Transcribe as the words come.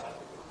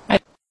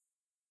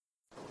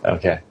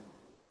Okay.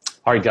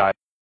 All right, guys.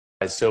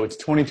 So it's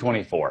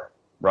 2024,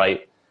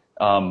 right?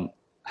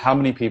 How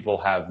many people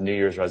have New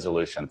Year's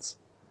resolutions?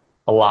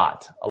 A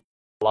lot. A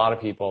lot of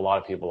people, a lot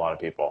of people, a lot of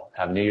people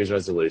have New Year's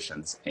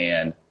resolutions.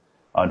 And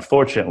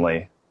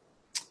unfortunately,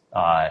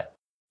 uh,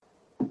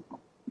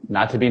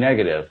 not to be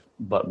negative,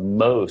 but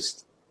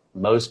most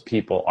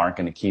people aren't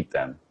going to keep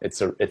them. It's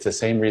the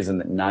same reason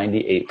that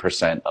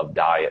 98% of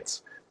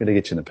diets, I'm going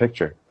to get you in the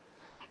picture,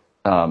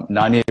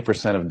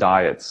 98% of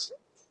diets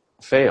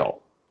fail.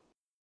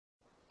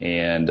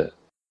 And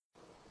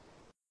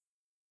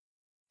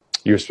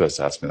you're supposed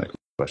to ask me that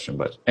question,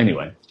 but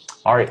anyway.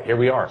 All right, here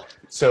we are.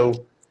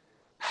 So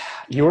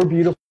your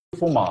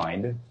beautiful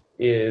mind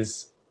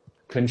is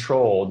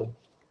controlled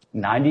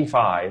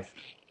 95%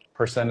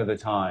 of the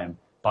time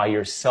by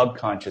your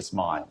subconscious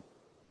mind.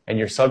 And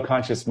your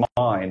subconscious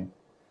mind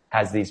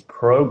has these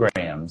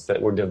programs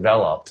that were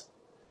developed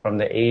from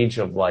the age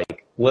of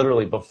like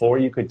literally before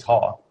you could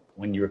talk,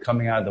 when you were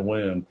coming out of the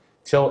womb,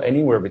 till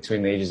anywhere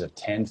between the ages of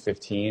 10,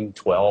 15,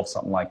 12,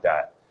 something like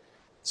that.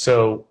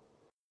 So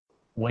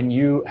when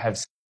you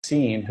have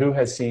seen, who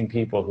has seen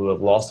people who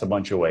have lost a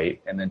bunch of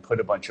weight and then put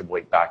a bunch of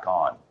weight back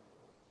on?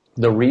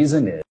 The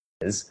reason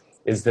is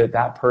that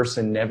that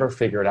person never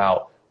figured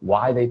out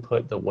why they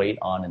put the weight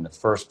on in the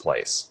first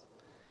place.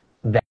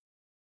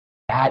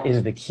 That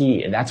is the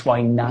key. And that's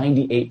why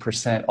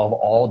 98% of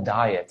all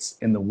diets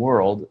in the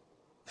world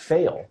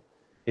fail,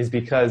 is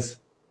because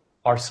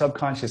our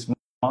subconscious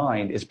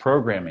mind is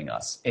programming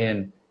us.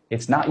 And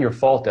it's not your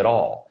fault at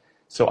all.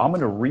 So I'm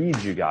going to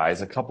read you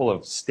guys a couple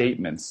of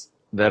statements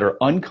that are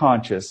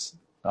unconscious.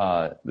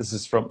 This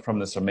is from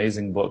this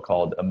amazing book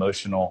called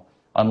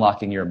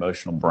Unlocking Your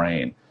Emotional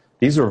Brain.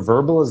 These are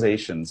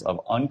verbalizations of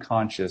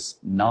unconscious,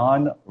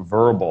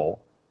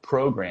 non-verbal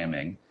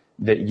programming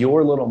that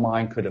your little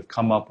mind could have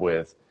come up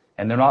with.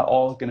 And they're not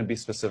all going to be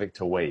specific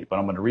to weight, but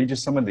I'm going to read you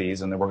some of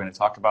these, and then we're going to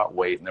talk about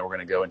weight, and then we're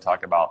going to go and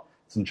talk about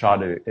some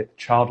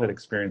childhood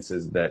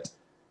experiences that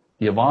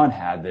Yvonne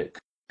had that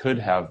could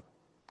have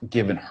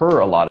given her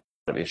a lot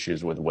of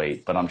issues with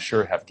weight, but I'm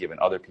sure have given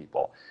other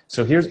people.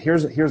 So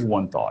here's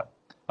one thought.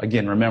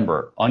 Again,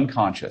 remember,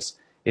 unconscious.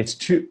 If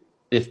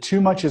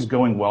too much is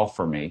going well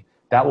for me,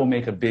 that will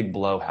make a big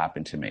blow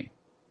happen to me.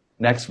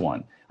 Next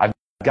one. I've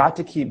got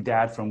to keep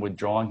Dad from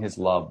withdrawing his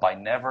love by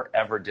never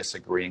ever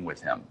disagreeing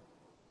with him.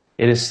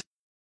 It is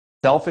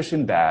selfish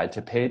and bad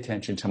to pay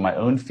attention to my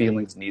own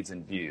feelings, needs,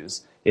 and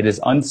views. It is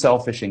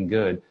unselfish and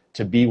good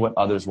to be what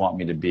others want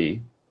me to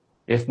be.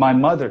 If my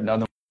mother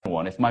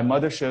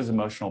shows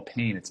emotional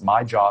pain, it's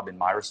my job and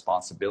my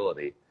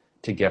responsibility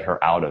to get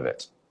her out of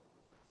it.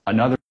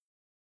 Another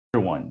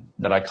one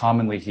that I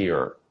commonly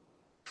hear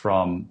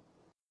from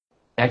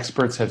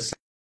experts have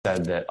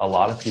said that a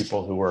lot of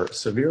people who are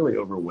severely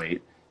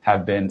overweight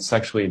have been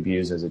sexually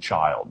abused as a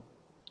child.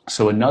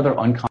 So another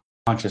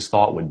unconscious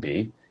thought would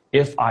be,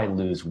 if I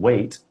lose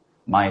weight,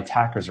 my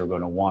attackers are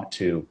going to want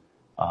to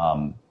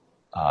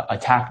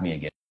attack me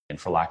again,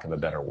 for lack of a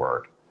better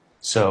word.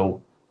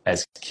 So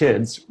as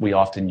kids, we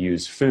often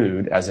use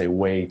food as a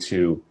way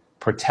to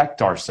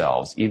protect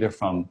ourselves, either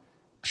from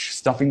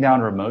stuffing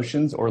down our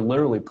emotions or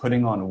literally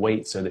putting on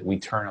weight so that we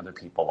turn other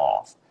people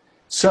off.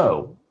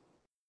 So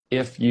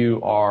if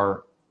if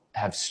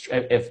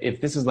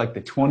this is like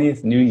the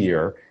 20th New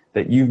Year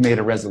that you've made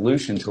a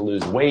resolution to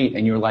lose weight,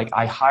 and you're like,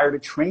 I hired a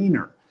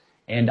trainer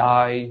and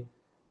I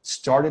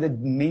started a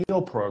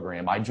meal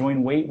program, I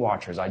joined Weight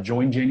Watchers, I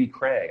joined Jenny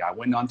Craig, I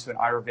went onto an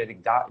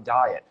Ayurvedic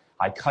diet,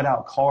 I cut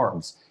out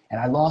carbs, and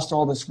I lost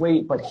all this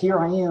weight, but here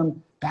I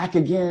am back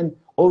again,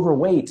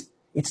 overweight.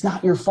 It's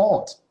not your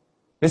fault.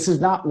 This is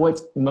not what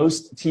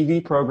most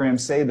TV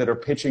programs say that are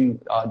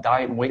pitching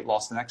diet and weight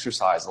loss and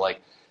exercise.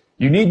 Like,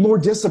 you need more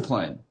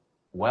discipline.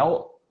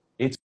 Well,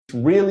 it's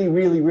really,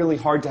 really, really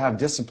hard to have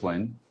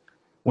discipline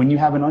when you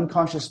have an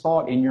unconscious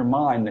thought in your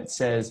mind that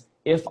says,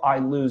 if I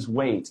lose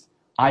weight,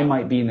 I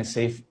might be in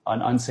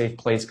an unsafe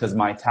place because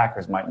my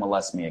attackers might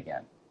molest me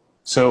again.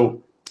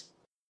 So,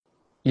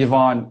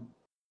 Yvonne,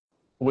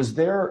 was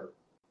there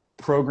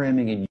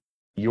programming in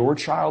your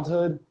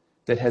childhood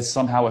that has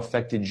somehow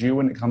affected you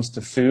when it comes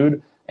to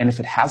food? And if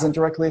it hasn't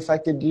directly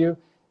affected you,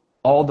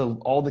 all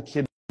the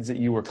kids that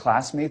you were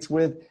classmates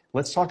with,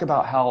 let's talk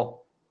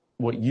about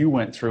what you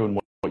went through and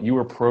what you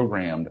were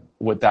programmed,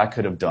 what that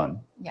could have done.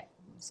 Yeah.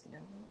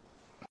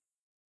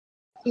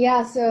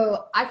 Yeah,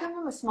 so I come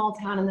from a small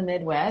town in the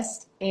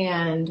Midwest,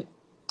 and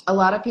a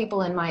lot of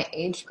people in my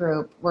age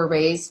group were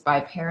raised by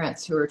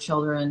parents who were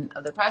children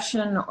of the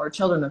Depression or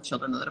children of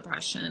the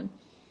Depression.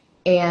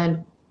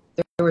 And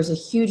there was a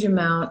huge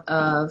amount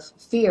of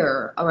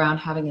fear around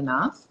having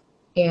enough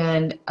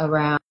and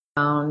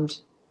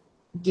around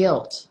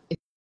guilt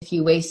if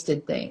you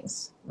wasted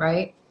things,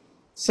 right?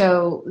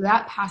 So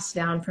that passed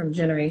down from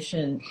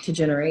generation to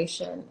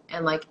generation.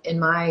 And like in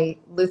my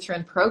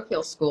Lutheran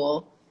parochial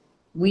school,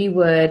 we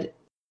would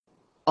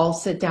all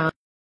sit down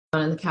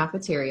in the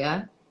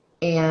cafeteria,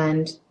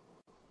 and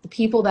the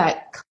people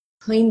that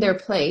cleaned their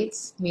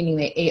plates, meaning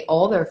they ate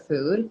all their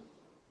food,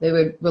 they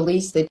would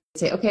release, they'd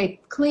say, okay,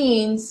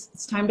 cleans,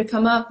 it's time to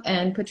come up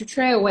and put your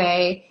tray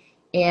away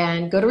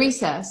and go to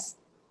recess.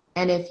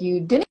 And if you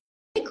didn't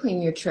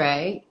clean your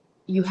tray,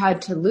 you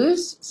had to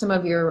lose some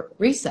of your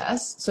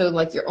recess. So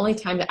like your only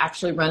time to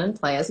actually run and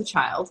play as a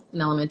child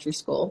in elementary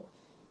school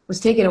was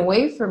taken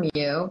away from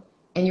you,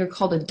 and you're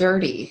called a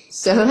dirty.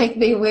 So like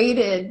they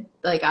waited,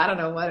 like, I don't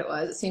know what it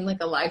was. It seemed like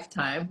a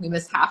lifetime. We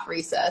missed half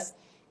recess,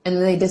 and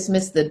then they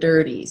dismissed the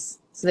dirties.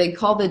 So they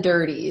called the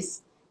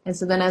dirties. And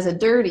so then as a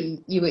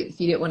dirty,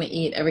 if you didn't want to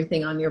eat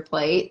everything on your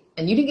plate,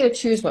 and you didn't get to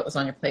choose what was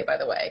on your plate, by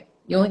the way.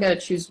 You only got to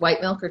choose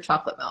white milk or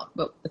chocolate milk,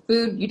 but the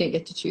food you didn't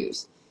get to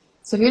choose.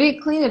 So if you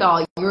didn't clean it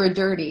all, you were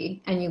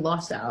dirty and you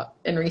lost out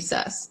in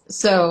recess.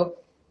 So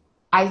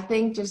I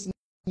think just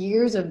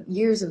years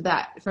of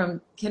that,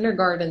 from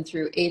kindergarten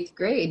through 8th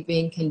grade,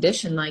 being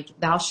conditioned like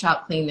thou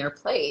shalt clean their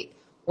plate,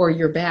 or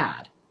you're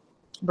bad,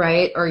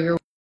 right? Or you're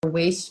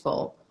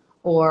wasteful,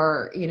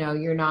 or,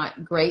 you're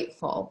not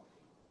grateful.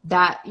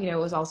 That,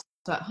 was also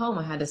at home.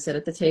 I had to sit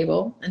at the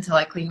table until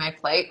I cleaned my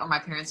plate, or my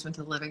parents went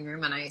to the living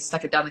room and I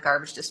stuck it down the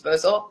garbage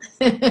disposal.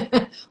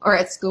 Or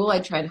at school,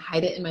 I'd try to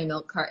hide it in my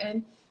milk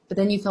carton. But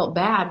then you felt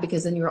bad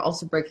because then you were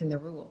also breaking the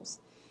rules.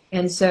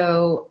 And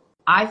so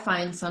I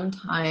find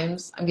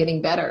sometimes, I'm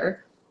getting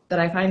better, but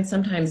I find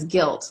sometimes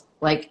guilt.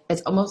 Like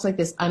it's almost like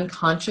this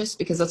unconscious,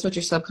 because that's what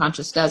your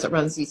subconscious does. It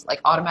runs these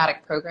like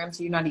automatic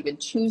programs you're not even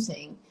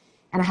choosing.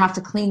 And I have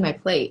to clean my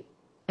plate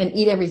and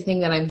eat everything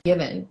that I'm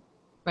given,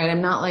 right?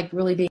 I'm not like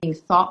really being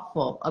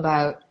thoughtful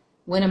about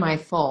when am I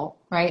full,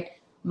 right?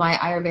 My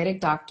Ayurvedic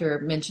doctor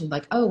mentioned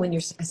like, oh, I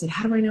said,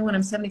 how do I know when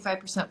I'm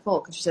 75% full?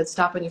 Because she said,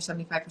 stop when you're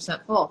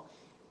 75% full.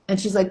 And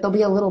she's like, there'll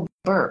be a little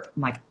burp.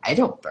 I'm like, I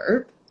don't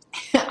burp.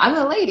 I'm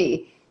a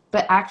lady.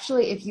 But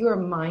actually, if you are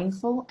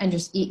mindful and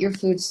just eat your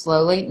food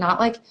slowly, not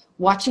like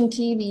watching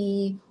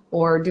TV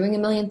or doing a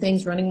million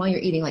things, running while you're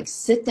eating, like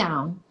sit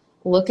down,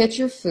 look at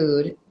your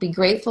food, be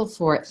grateful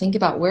for it, think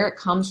about where it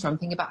comes from,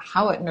 think about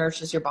how it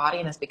nourishes your body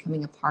and is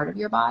becoming a part of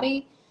your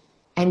body,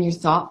 and you're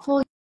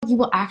thoughtful, you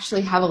will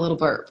actually have a little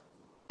burp.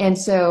 And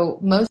so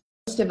most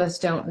of us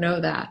don't know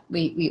that.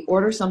 We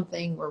order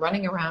something, we're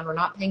running around, we're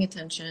not paying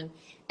attention,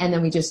 and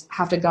then we just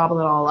have to gobble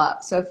it all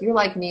up. So if you're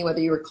like me,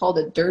 whether you were called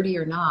it dirty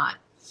or not,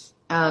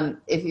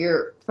 if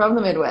you're from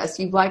the Midwest,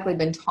 you've likely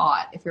been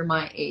taught, if you're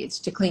my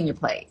age, to clean your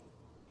plate.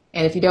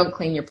 And if you don't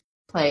clean your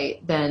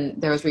plate, then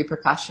there's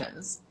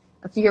repercussions.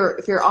 If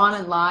you're on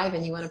and live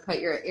and you want to put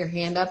your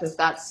hand up, if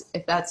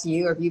that's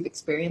you, or if you've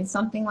experienced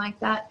something like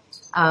that,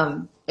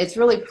 it's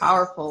really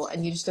powerful,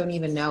 and you just don't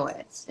even know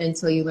it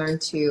until you learn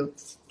to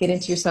get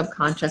into your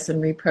subconscious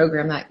and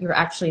reprogram that you're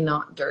actually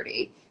not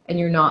dirty and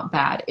you're not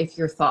bad if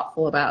you're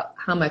thoughtful about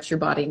how much your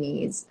body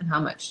needs and how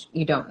much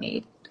you don't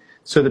need.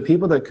 So the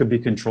people that could be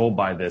controlled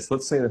by this,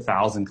 let's say the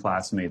 1,000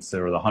 classmates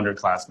or the 100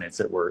 classmates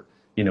that were,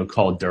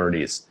 called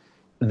dirties,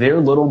 their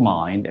little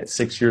mind at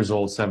 6 years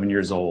old, 7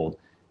 years old,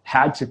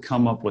 had to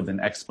come up with an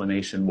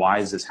explanation. Why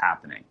is this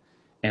happening?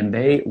 And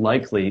they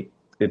likely,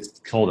 it's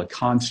called a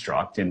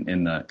construct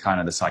in the kind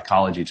of the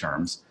psychology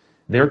terms.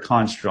 Their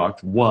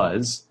construct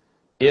was,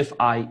 if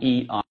I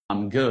eat,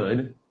 I'm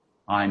good,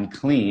 I'm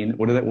clean.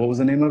 What was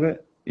the name of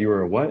it? You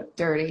were a what?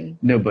 Dirty.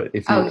 No, but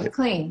if you were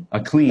clean. A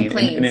clean.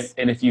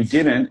 And if you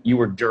didn't, you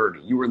were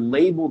dirty. You were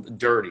labeled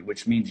dirty,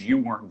 which means you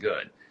weren't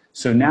good.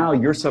 So now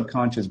your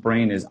subconscious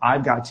brain is,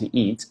 I've got to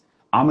eat.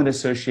 I'm going to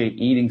associate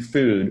eating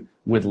food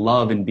with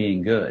love and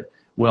being good.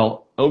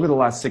 Well, over the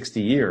last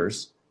 60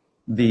 years,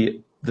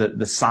 the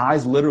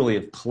size literally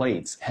of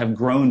plates have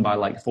grown by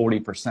like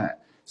 40%.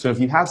 So if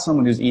you have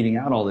someone who's eating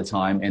out all the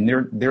time and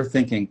they're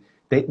thinking,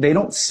 they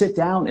don't sit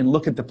down and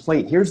look at the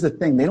plate. Here's the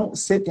thing. They don't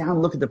sit down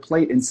and look at the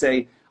plate and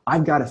say,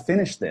 I've got to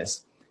finish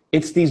this.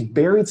 It's these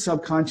buried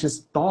subconscious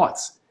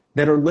thoughts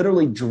that are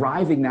literally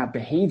driving that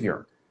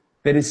behavior,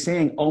 that is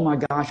saying, oh my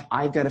gosh,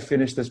 I've got to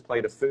finish this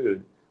plate of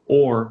food,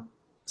 or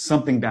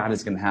something bad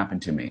is going to happen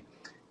to me.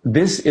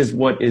 This is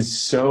what is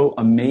so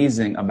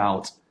amazing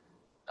about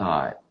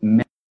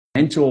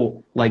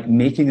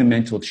making a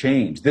mental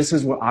change. This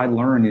is what I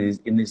learned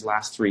in these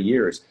last 3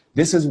 years.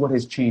 This is what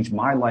has changed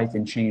my life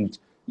and changed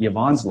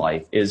Yvonne's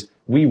life, is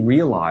we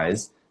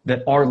realized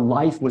that our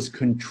life was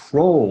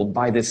controlled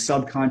by this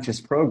subconscious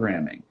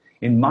programming.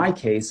 In my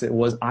case, it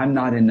was, I'm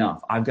not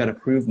enough. I've got to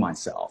prove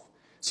myself.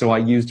 So I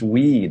used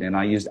weed and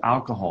I used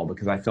alcohol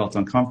because I felt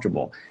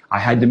uncomfortable. I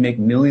had to make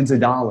millions of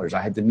dollars.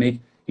 I had to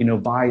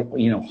buy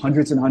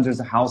hundreds and hundreds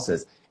of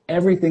houses.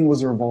 Everything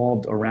was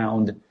revolved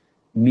around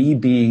me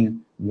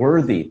being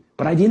worthy.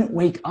 But I didn't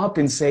wake up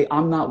and say,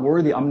 I'm not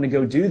worthy. I'm going to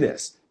go do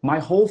this. My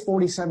whole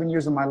 47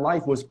 years of my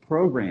life was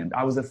programmed.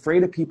 I was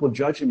afraid of people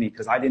judging me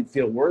because I didn't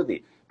feel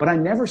worthy. But I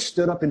never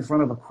stood up in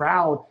front of a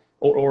crowd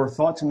or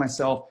thought to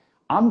myself,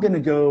 I'm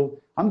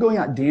going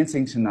out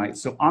dancing tonight,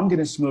 so I'm going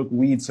to smoke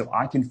weed so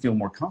I can feel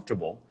more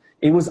comfortable.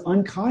 It was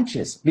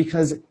unconscious,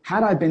 because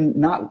had I been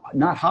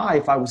not high,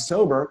 if I was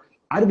sober,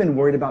 I'd have been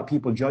worried about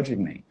people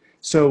judging me.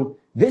 So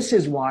this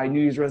is why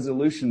New Year's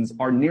resolutions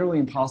are nearly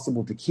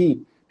impossible to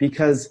keep,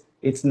 because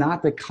it's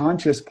not the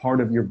conscious part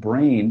of your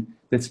brain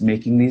that's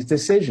making these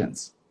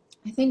decisions.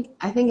 I think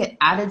it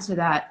added to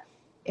that.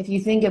 If you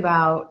think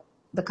about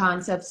the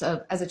concepts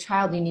of, as a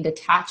child, you need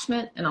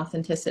attachment and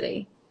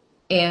authenticity.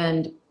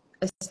 And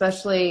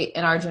especially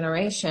in our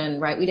generation,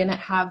 right, we didn't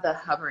have the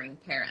hovering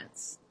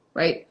parents,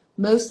 right?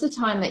 Most of the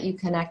time that you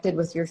connected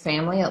with your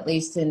family, at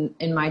least in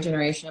my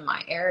generation, in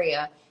my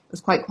area, it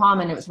was quite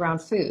common. It was around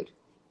food.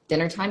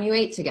 Dinner time, you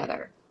ate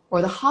together.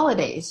 Or the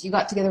holidays, you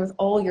got together with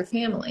all your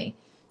family.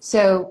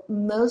 So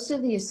most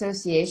of the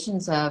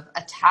associations of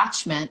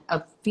attachment,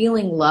 of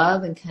feeling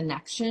love and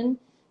connection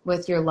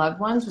with your loved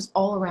ones was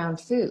all around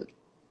food,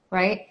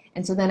 right?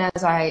 And so then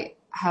as I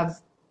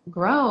have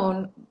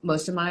grown,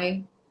 most of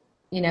my,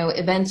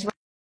 events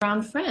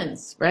around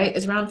friends, right?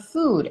 It's around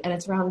food and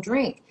it's around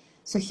drink.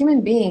 So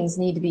human beings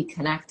need to be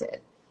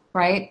connected,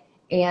 right?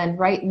 And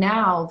right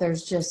now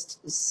there's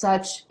just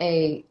such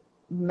a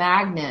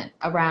magnet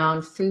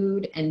around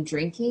food and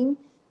drinking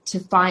to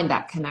find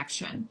that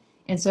connection.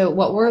 And so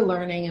what we're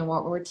learning and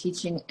what we're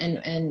teaching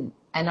in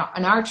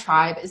our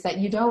tribe is that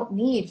you don't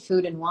need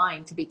food and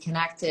wine to be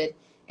connected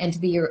and to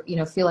be your,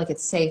 feel like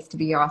it's safe to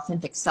be your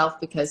authentic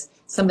self because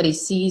somebody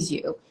sees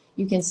you.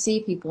 You can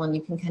see people and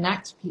you can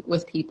connect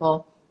with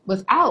people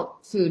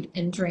without food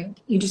and drink.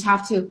 You just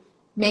have to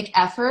make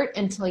effort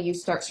until you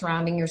start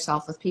surrounding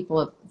yourself with people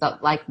of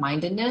that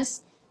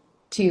like-mindedness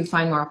to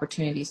find more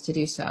opportunities to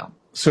do so.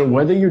 So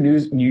whether your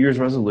New Year's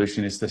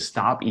resolution is to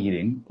stop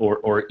eating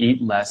or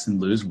eat less and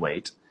lose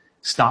weight,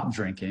 stop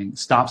drinking,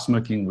 stop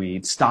smoking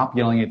weed, stop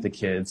yelling at the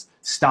kids,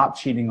 stop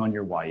cheating on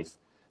your wife,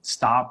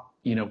 stop,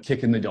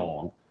 kicking the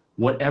dog,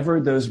 whatever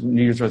those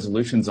New Year's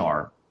resolutions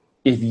are,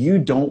 if you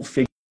don't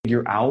figure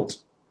out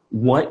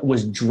what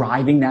was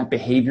driving that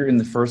behavior in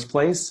the first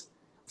place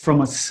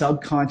from a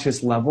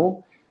subconscious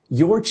level,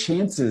 your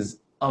chances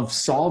of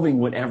solving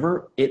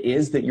whatever it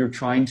is that you're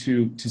trying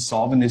to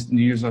solve in this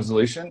New Year's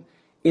resolution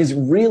is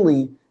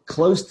really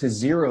close to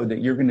zero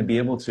that you're going to be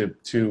able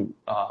to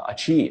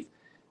achieve.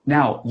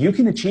 Now, you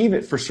can achieve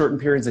it for certain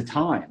periods of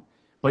time,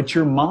 but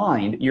your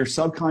mind, your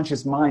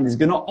subconscious mind, is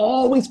going to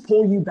always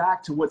pull you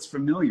back to what's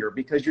familiar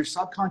because your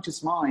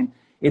subconscious mind,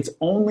 its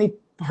only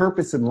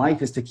purpose in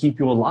life is to keep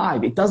you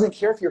alive. It doesn't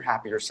care if you're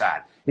happy or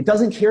sad. It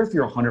doesn't care if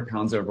you're 100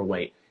 pounds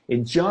overweight.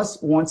 It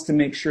just wants to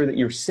make sure that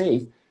you're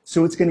safe,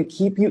 so it's going to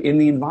keep you in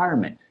the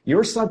environment.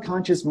 Your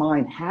subconscious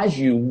mind has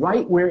you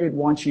right where it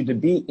wants you to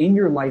be in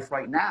your life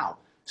right now.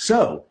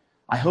 So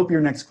I hope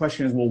your next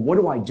question is, well, what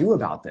do I do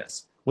about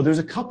this? Well, there's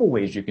a couple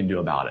ways you can do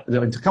about it.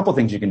 There's a couple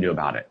things you can do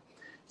about it.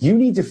 You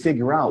need to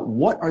figure out,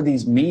 what are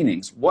these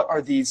meanings? What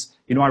are these,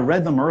 I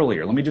read them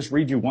earlier. Let me just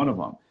read you one of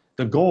them.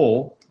 The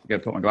goal, I got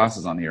to put my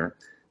glasses on here.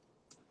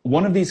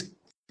 One of these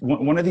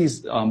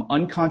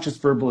unconscious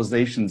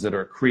verbalizations that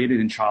are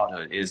created in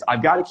childhood is,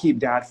 I've got to keep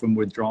dad from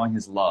withdrawing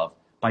his love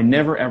by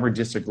never ever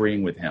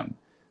disagreeing with him.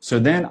 So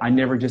then I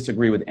never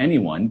disagree with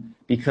anyone,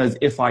 because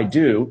if I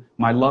do,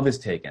 my love is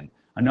taken.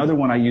 Another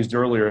one I used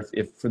earlier,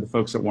 if for the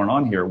folks that weren't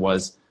on here,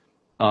 was,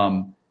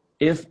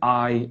 if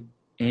I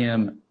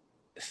am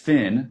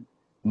thin,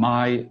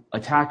 my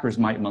attackers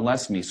might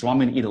molest me, so I'm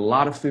going to eat a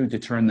lot of food to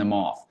turn them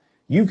off.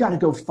 You've got to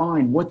go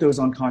find what those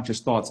unconscious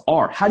thoughts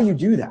are. How do you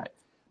do that?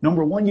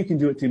 Number one, you can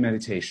do it through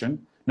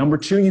meditation. Number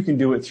two, you can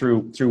do it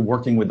through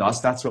working with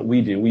us. That's what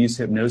we do. We use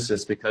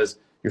hypnosis because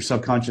your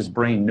subconscious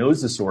brain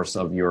knows the source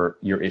of your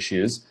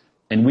issues,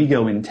 and we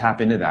go and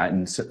tap into that.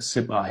 And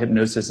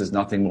hypnosis is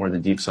nothing more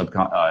than deep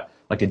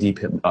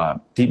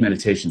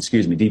meditation.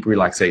 Deep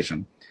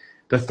relaxation.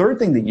 The third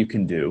thing that you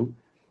can do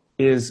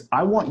is,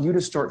 I want you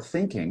to start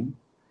thinking,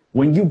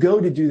 when you go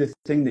to do the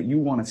thing that you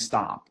want to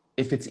stop,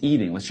 if it's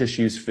eating, let's just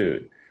use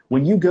food.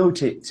 When you go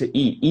to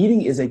eat,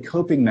 eating is a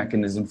coping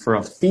mechanism for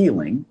a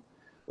feeling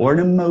or an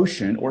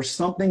emotion or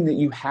something that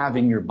you have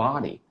in your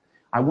body.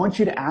 I want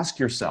you to ask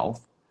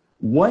yourself,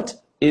 what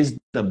is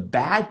the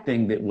bad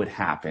thing that would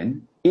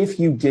happen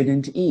if you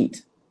didn't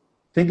eat?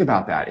 Think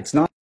about that. It's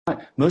not,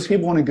 most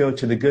people want to go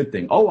to the good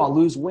thing. Oh, I'll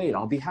lose weight,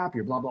 I'll be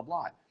happier, blah, blah,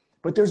 blah.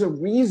 But there's a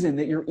reason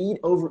that you're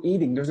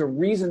overeating. There's a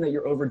reason that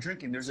you're over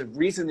drinking. There's a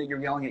reason that you're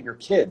yelling at your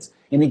kids.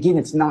 And again,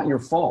 it's not your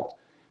fault.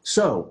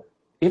 So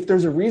if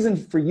there's a reason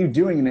for you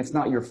doing and it's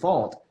not your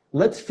fault,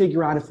 let's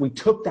figure out, if we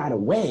took that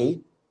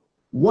away,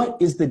 what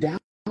is the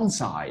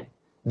downside?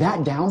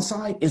 That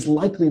downside is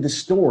likely the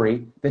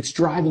story that's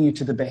driving you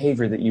to the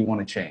behavior that you want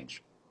to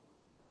change.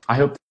 I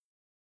hope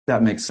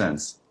that makes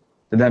sense.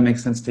 Did that make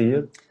sense to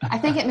you? I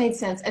think it made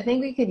sense. I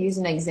think we could use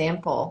an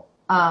example.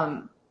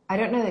 I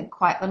don't know that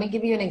quite. Let me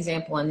give you an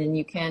example and then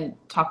you can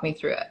talk me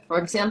through it. For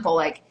example,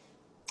 like,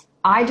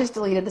 I just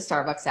deleted the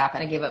Starbucks app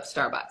and I gave up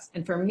Starbucks.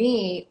 And for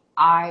me,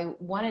 I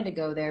wanted to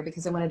go there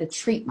because I wanted to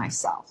treat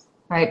myself,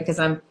 right? Because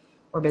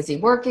we're busy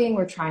working.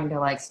 We're trying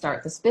to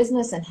start this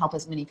business and help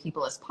as many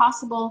people as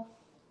possible.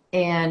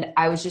 And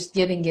I was just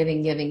giving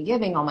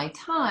all my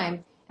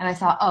time. And I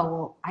thought, oh,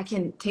 well, I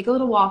can take a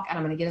little walk and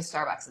I'm going to get a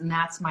Starbucks. And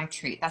that's my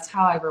treat. That's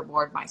how I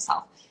reward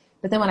myself.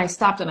 But then when I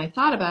stopped and I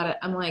thought about it,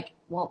 I'm like,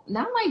 well,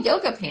 now my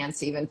yoga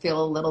pants even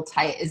feel a little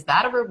tight. Is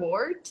that a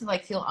reward to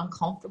feel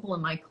uncomfortable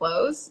in my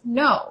clothes?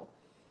 No,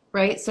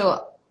 right?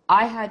 So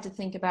I had to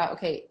think about,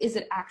 okay, is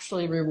it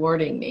actually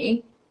rewarding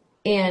me?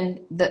 And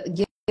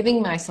the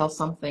giving myself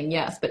something,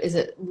 yes, but is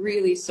it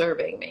really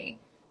serving me?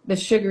 The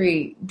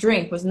sugary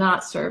drink was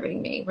not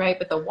serving me, right?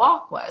 But the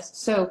walk was.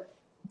 So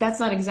that's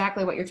not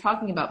exactly what you're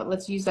talking about, but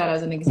let's use that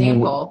as an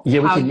example. Yeah,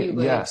 we How could. you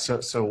would. Yeah.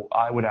 So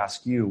I would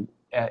ask you,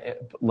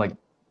 like,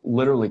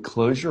 literally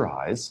close your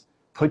eyes,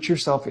 put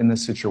yourself in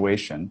this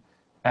situation,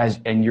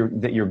 and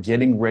you're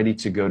getting ready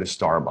to go to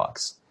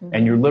Starbucks,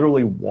 and you're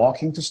literally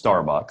walking to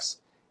Starbucks,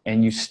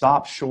 and you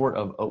stop short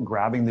of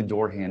grabbing the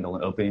door handle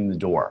and opening the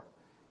door,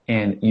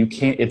 and you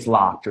can't. It's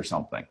locked or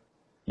something.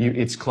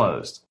 It's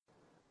closed.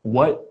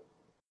 What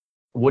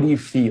do you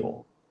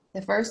feel?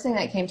 The first thing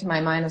that came to my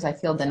mind was I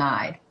feel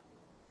denied.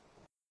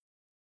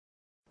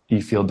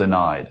 You feel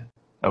denied.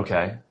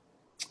 Okay.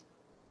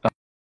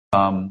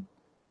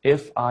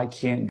 If I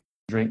can't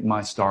drink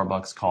my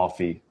Starbucks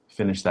coffee,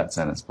 finish that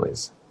sentence,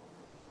 please.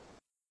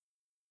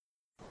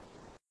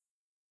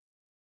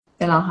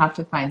 Then I'll have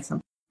to find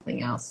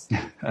something else.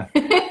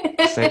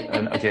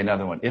 Okay,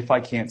 another one. If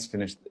I can't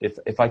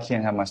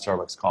have my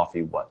Starbucks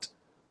coffee, what?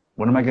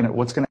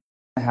 What's gonna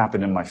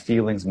happen in my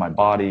feelings, my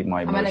body,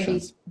 my emotions? I'm going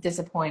to be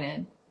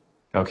disappointed.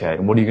 Okay,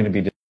 and what are you going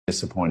to be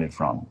disappointed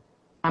from?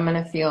 I'm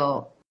going to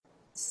feel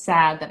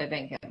sad that I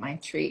didn't get my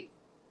treat.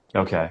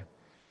 Okay.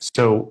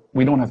 So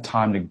we don't have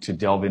time to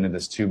delve into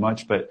this too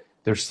much, but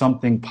there's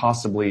something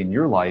possibly in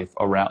your life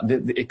around,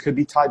 it could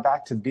be tied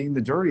back to being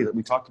the dirty that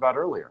we talked about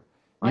earlier.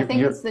 Well, I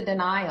think it's the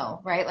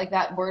denial, right? Like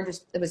that word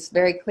it was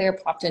very clear,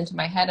 popped into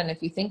my head. And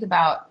if you think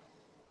about,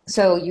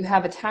 so you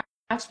have attachment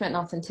and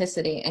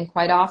authenticity, and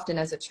quite often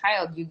as a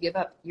child, you give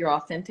up your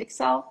authentic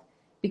self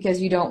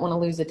because you don't want to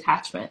lose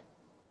attachment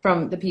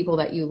from the people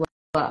that you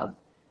love,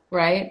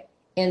 right?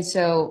 And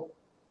so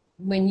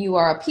when you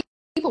are a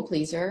people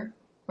pleaser,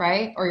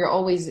 right? Or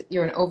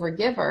you're an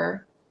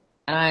overgiver,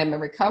 and I'm a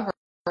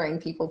recovering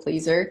people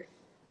pleaser.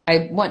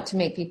 I want to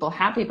make people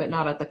happy, but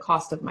not at the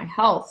cost of my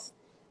health.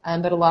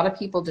 But a lot of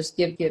people just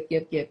give,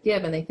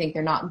 and they think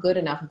they're not good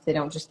enough if they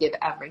don't just give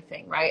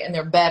everything, right? And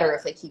they're better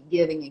if they keep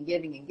giving and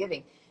giving and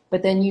giving.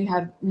 But then you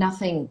have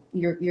nothing.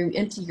 You're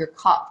empty your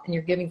cup, and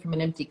you're giving from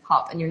an empty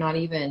cup, and you're not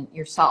even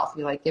yourself.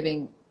 You're like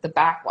giving the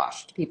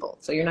backwash to people,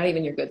 so you're not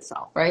even your good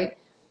self, right?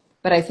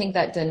 But I think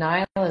that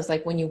denial is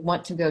like when you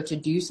want to go to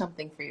do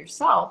something for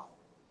yourself,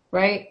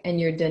 right? And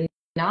you're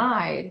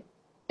denied,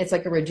 it's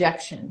like a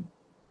rejection,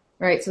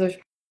 right? So there's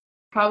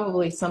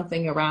probably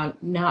something around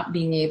not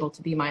being able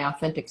to be my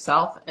authentic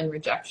self and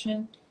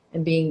rejection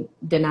and being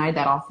denied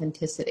that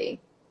authenticity.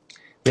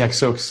 Yeah,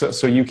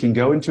 so you can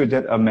go into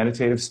a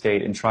meditative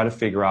state and try to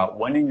figure out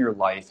when in your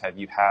life have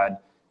you had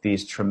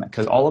these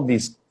because all of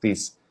these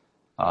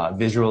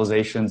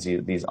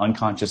visualizations, these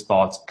unconscious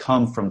thoughts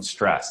come from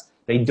stress.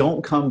 They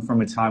don't come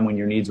from a time when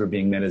your needs were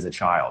being met as a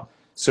child.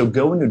 So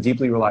go into a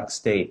deeply relaxed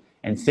state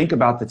and think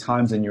about the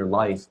times in your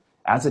life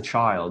as a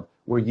child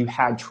where you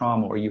had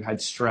trauma or you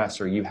had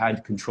stress or you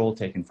had control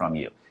taken from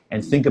you.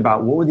 And think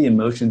about what were the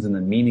emotions and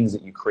the meanings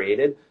that you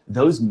created.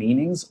 Those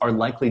meanings are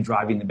likely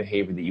driving the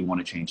behavior that you want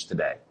to change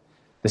today.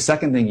 The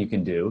second thing you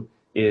can do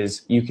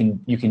is you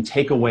can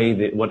take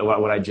away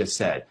what I just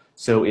said.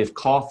 So if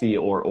coffee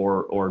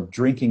or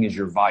drinking is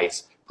your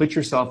vice, put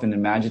yourself in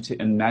an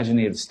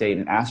imaginative state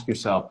and ask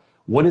yourself,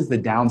 what is the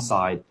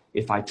downside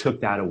if I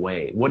took that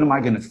away? What am I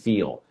going to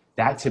feel?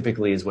 That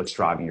typically is what's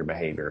driving your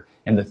behavior.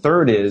 And the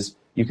third is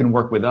you can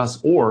work with us,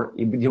 or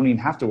you don't even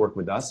have to work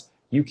with us.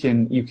 You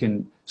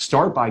can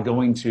start by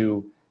going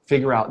to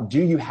figure out,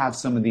 do you have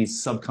some of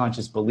these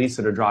subconscious beliefs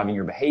that are driving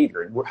your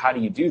behavior? And how do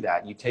you do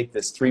that? You take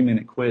this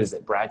 3-minute quiz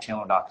at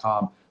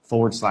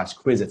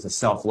bradchandler.com/quiz. It's a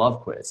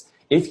self-love quiz.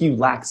 If you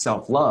lack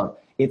self-love,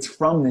 it's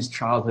from this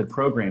childhood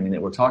programming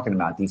that we're talking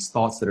about, these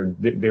thoughts that are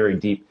very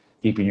deep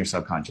in your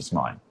subconscious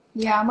mind.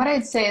 Yeah, and what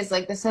I'd say is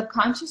like the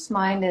subconscious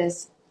mind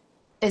is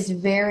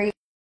very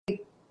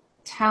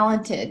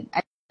talented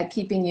at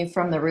keeping you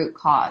from the root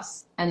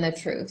cause and the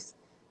truth.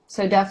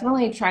 So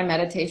definitely try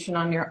meditation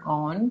on your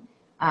own.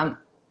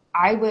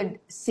 I would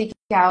seek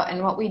out,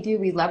 and what we do,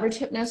 we leverage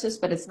hypnosis,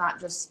 but it's not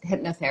just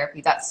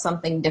hypnotherapy. That's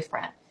something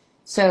different.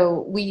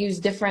 So we use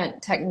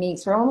different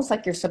techniques. We're almost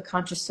like your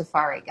subconscious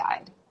safari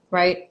guide,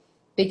 right?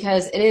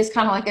 Because it is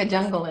kind of like a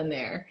jungle in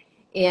there.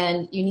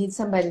 And you need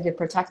somebody to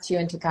protect you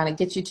and to kind of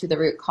get you to the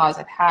root cause.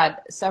 I've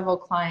had several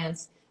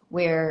clients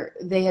where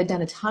they had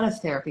done a ton of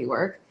therapy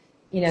work.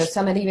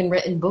 Some had even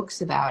written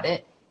books about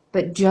it.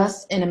 But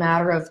just in a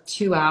matter of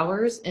 2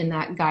 hours in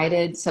that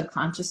guided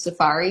subconscious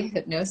safari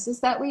hypnosis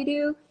that we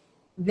do,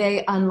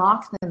 they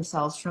unlock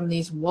themselves from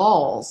these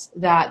walls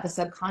that the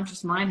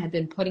subconscious mind had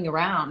been putting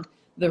around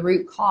the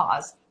root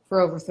cause for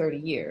over 30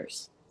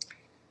 years.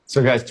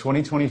 So guys,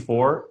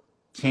 2024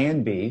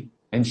 can be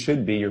and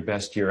should be your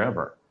best year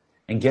ever.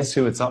 And guess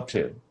who it's up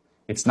to?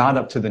 It's not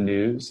up to the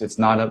news. It's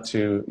not up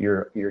to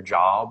your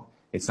job.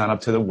 It's not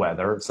up to the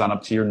weather. It's not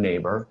up to your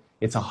neighbor.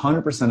 It's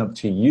 100% up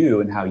to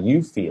you and how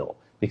you feel.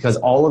 Because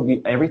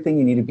everything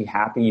you need to be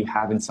happy, you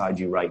have inside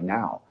you right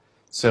now.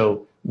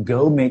 So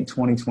Go make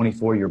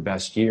 2024 your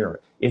best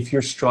year. If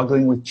you're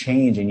struggling with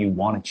change and you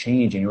want to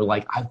change and you're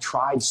like, I've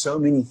tried so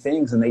many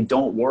things and they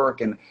don't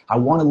work and I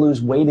want to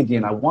lose weight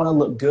again. I want to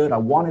look good. I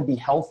want to be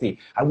healthy.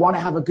 I want to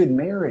have a good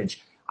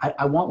marriage.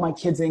 I want my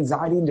kids'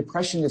 anxiety and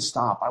depression to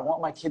stop. I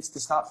want my kids to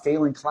stop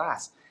failing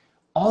class.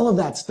 All of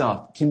that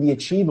stuff can be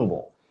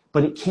achievable,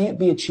 but it can't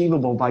be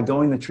achievable by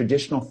going the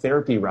traditional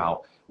therapy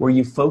route where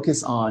you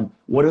focus on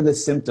what are the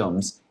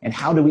symptoms and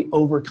how do we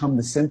overcome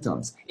the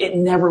symptoms. It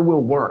never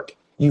will work.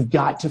 You've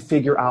got to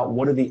figure out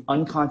what are the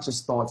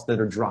unconscious thoughts that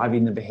are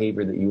driving the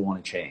behavior that you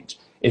want to change.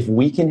 If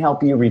we can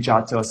help you, reach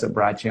out to us at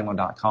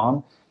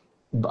bradchandler.com.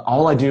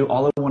 All I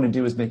want to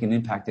do is make an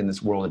impact in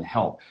this world and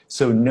help.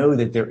 So know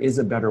that there is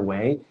a better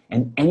way,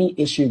 and any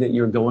issue that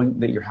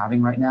you're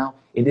having right now,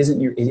 it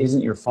isn't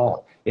your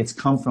fault. It's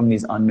come from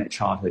these unmet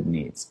childhood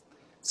needs.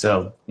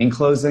 So in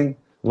closing,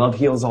 love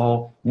heals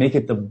all. Make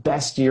it the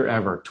best year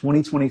ever.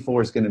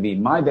 2024 is going to be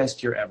my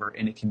best year ever,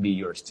 and it can be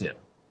yours too.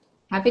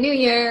 Happy New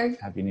Year.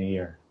 Happy New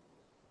Year.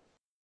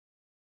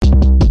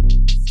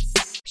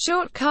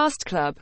 Shortcast Club.